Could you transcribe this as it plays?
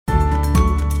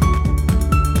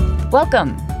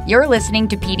Welcome. You're listening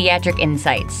to Pediatric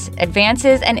Insights,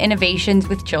 Advances and Innovations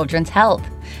with Children's Health.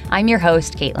 I'm your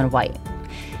host, Caitlin White.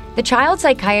 The Child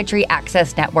Psychiatry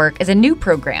Access Network is a new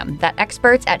program that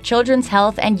experts at Children's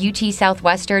Health and UT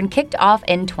Southwestern kicked off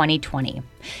in 2020.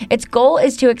 Its goal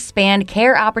is to expand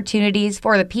care opportunities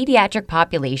for the pediatric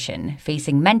population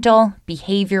facing mental,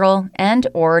 behavioral,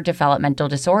 and/or developmental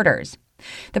disorders.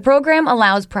 The program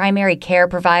allows primary care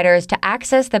providers to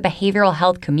access the behavioral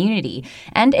health community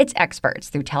and its experts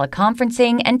through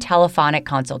teleconferencing and telephonic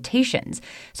consultations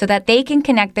so that they can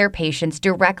connect their patients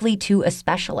directly to a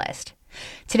specialist.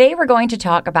 Today, we're going to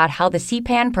talk about how the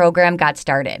CPAN program got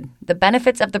started, the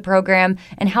benefits of the program,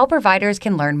 and how providers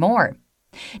can learn more.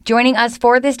 Joining us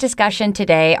for this discussion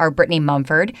today are Brittany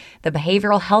Mumford, the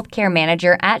Behavioral Healthcare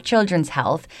Manager at Children's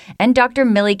Health, and Dr.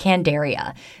 Millie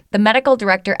Canderia, the Medical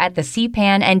Director at the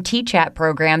CPAN and TCHAT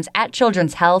programs at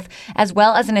Children's Health, as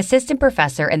well as an Assistant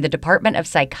Professor in the Department of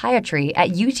Psychiatry at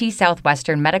UT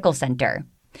Southwestern Medical Center.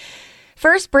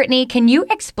 First, Brittany, can you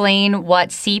explain what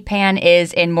CPAN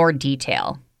is in more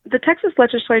detail? The Texas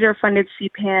legislature funded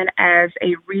CPAN as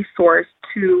a resource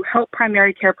to help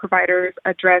primary care providers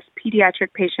address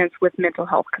pediatric patients with mental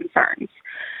health concerns.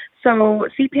 So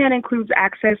CPAN includes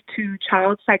access to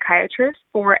child psychiatrists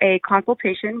for a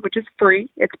consultation, which is free.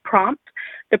 It's prompt.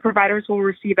 The providers will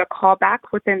receive a call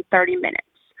back within 30 minutes.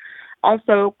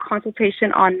 Also,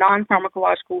 consultation on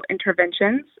non-pharmacological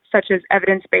interventions, such as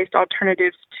evidence-based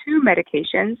alternatives to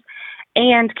medications,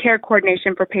 and care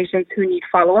coordination for patients who need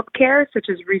follow-up care, such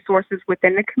as resources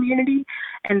within the community,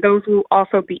 and those will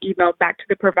also be emailed back to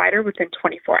the provider within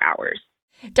 24 hours.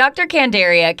 Dr.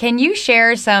 Canderia, can you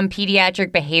share some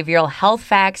pediatric behavioral health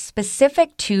facts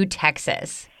specific to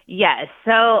Texas? Yes.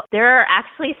 So there are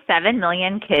actually 7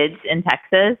 million kids in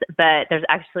Texas, but there's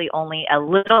actually only a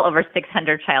little over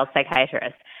 600 child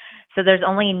psychiatrists. So there's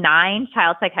only 9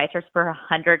 child psychiatrists per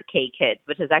 100K kids,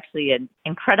 which is actually an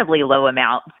incredibly low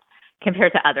amount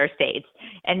compared to other states.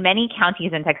 And many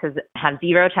counties in Texas have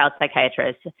 0 child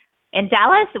psychiatrists. In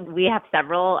Dallas, we have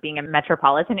several, being a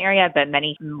metropolitan area, but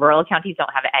many rural counties don't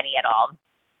have any at all.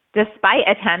 Despite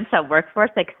attempts at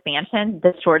workforce expansion,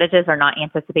 the shortages are not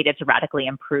anticipated to radically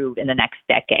improve in the next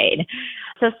decade.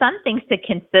 So some things to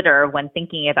consider when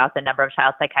thinking about the number of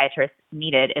child psychiatrists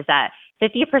needed is that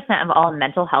 50% of all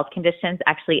mental health conditions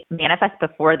actually manifest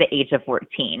before the age of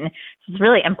 14. So it's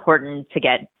really important to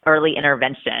get early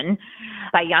intervention.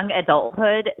 By young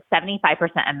adulthood,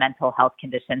 75% of mental health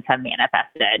conditions have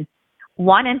manifested.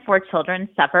 1 in 4 children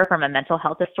suffer from a mental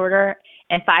health disorder,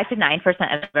 and 5 to 9%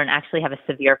 of children actually have a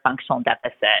severe functional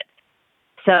deficit.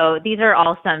 So these are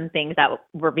all some things that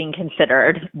were being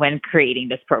considered when creating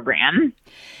this program.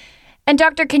 And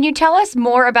Doctor, can you tell us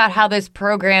more about how this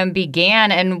program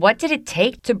began and what did it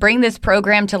take to bring this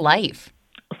program to life?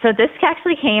 So this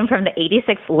actually came from the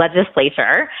 86th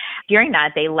legislature. During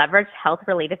that, they leveraged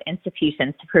health-related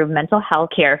institutions to improve mental health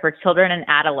care for children and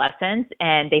adolescents,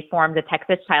 and they formed the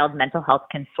Texas Child Mental Health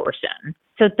Consortium.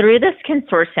 So through this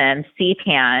consortium,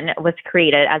 CPAN was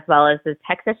created, as well as the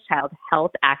Texas Child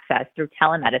Health Access through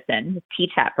telemedicine, the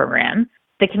TCHAT program,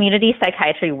 the Community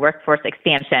Psychiatry Workforce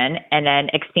Expansion, and then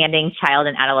expanding child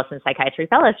and adolescent psychiatry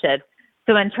fellowships.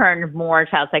 So in turn, more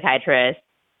child psychiatrists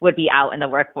would be out in the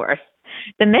workforce.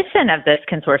 The mission of this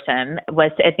consortium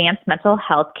was to advance mental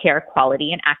health care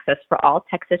quality and access for all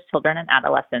Texas children and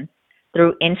adolescents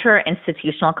through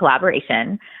inter-institutional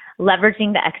collaboration,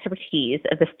 leveraging the expertise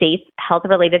of the state's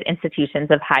health-related institutions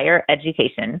of higher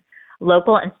education,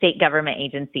 local and state government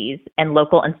agencies, and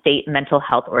local and state mental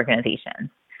health organizations.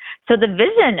 So the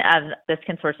vision of this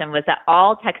consortium was that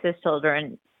all Texas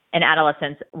children and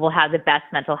adolescents will have the best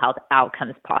mental health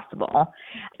outcomes possible.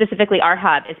 Specifically, our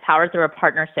hub is powered through a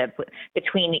partnership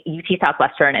between UT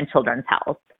Southwestern and Children's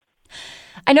Health.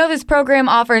 I know this program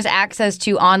offers access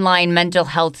to online mental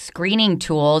health screening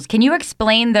tools. Can you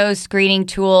explain those screening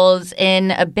tools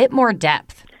in a bit more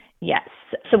depth? Yes.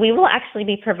 So we will actually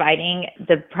be providing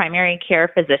the primary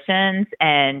care physicians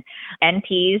and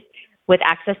NPs with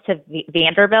access to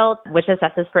Vanderbilt, which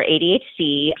assesses for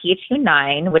ADHD,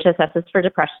 PHQ-9, which assesses for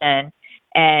depression,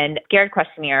 and Scared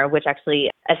Questionnaire, which actually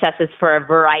assesses for a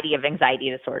variety of anxiety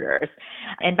disorders.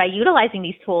 And by utilizing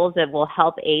these tools, it will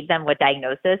help aid them with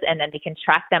diagnosis, and then they can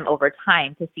track them over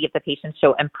time to see if the patients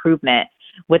show improvement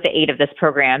with the aid of this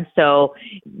program. So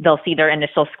they'll see their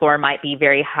initial score might be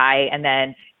very high, and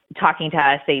then talking to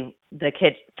us, the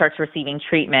kid starts receiving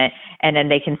treatment, and then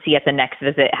they can see at the next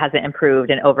visit, has it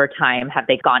improved, and over time, have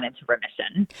they gone into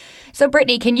remission? So,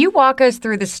 Brittany, can you walk us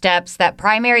through the steps that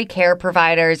primary care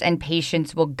providers and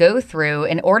patients will go through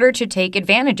in order to take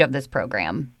advantage of this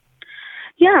program?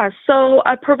 Yeah, so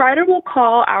a provider will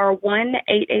call our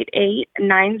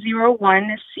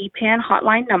 1-888-901-CPAN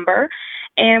hotline number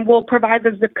and will provide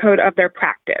the zip code of their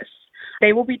practice.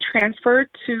 They will be transferred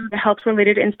to the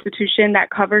health-related institution that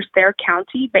covers their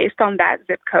county based on that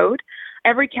zip code.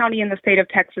 Every county in the state of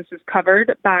Texas is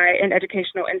covered by an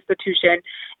educational institution,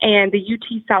 and the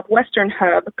UT Southwestern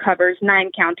Hub covers 9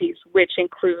 counties, which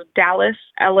include Dallas,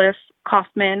 Ellis,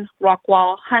 Kaufman,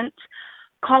 Rockwall, Hunt,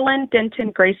 Collin, Denton,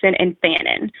 Grayson, and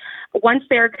Fannin. Once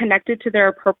they are connected to their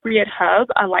appropriate hub,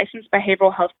 a licensed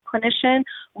behavioral health clinician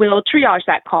will triage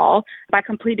that call by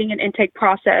completing an intake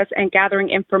process and gathering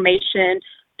information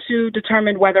to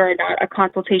determine whether or not a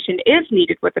consultation is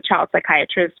needed with a child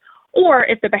psychiatrist, or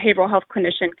if the behavioral health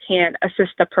clinician can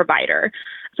assist the provider.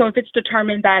 So if it's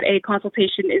determined that a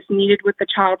consultation is needed with the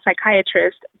child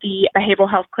psychiatrist, the behavioral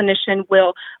health clinician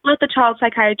will let the child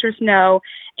psychiatrist know,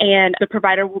 and the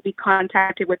provider will be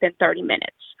contacted within 30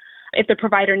 minutes. If the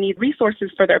provider needs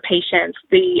resources for their patients,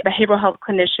 the behavioral health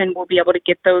clinician will be able to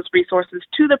get those resources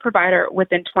to the provider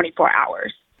within 24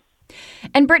 hours.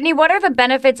 And Brittany, what are the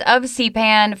benefits of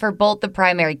CPAN for both the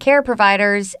primary care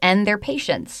providers and their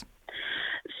patients?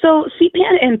 So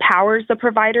CPAN empowers the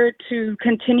provider to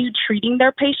continue treating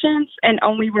their patients and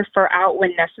only refer out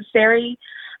when necessary.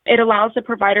 It allows the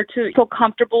provider to feel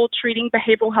comfortable treating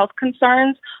behavioral health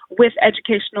concerns with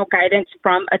educational guidance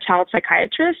from a child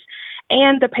psychiatrist,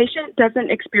 and the patient doesn't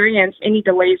experience any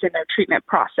delays in their treatment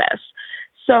process.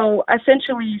 So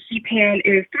essentially, CPAN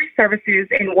is 3 services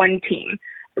in one team: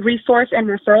 resource and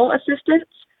referral assistance,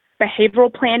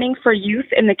 behavioral planning for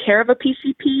youth in the care of a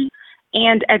PCP,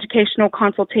 and educational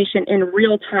consultation in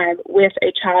real time with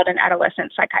a child and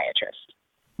adolescent psychiatrist.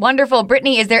 Wonderful.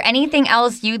 Brittany, is there anything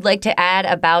else you'd like to add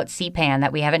about CPAN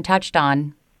that we haven't touched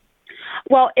on?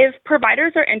 Well, if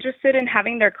providers are interested in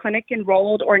having their clinic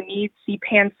enrolled or need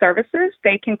CPAN services,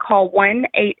 they can call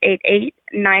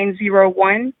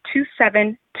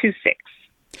 1-888-901-2726.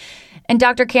 And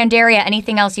Dr. Candaria,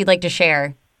 anything else you'd like to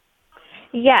share?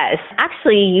 Yes,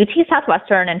 actually, UT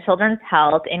Southwestern and Children's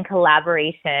Health, in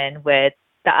collaboration with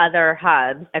the other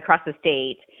hubs across the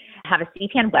state, have a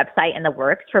CPAN website in the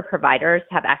works for providers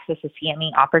to have access to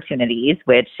CME opportunities,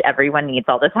 which everyone needs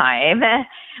all the time,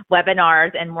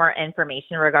 webinars, and more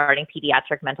information regarding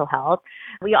pediatric mental health.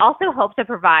 We also hope to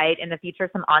provide in the future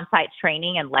some on-site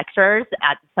training and lectures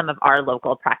at some of our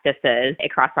local practices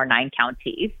across our 9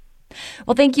 counties.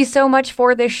 Well, thank you so much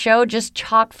for this show, just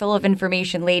chock full of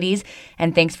information, ladies,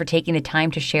 and thanks for taking the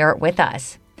time to share it with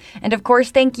us. And of course,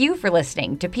 thank you for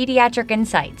listening to Pediatric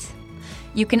Insights.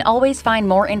 You can always find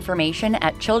more information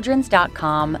at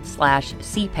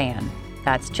childrens.com/CPAN.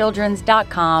 That's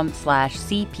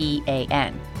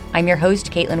childrens.com/CPAN. I'm your host,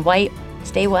 Caitlin White.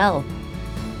 Stay well.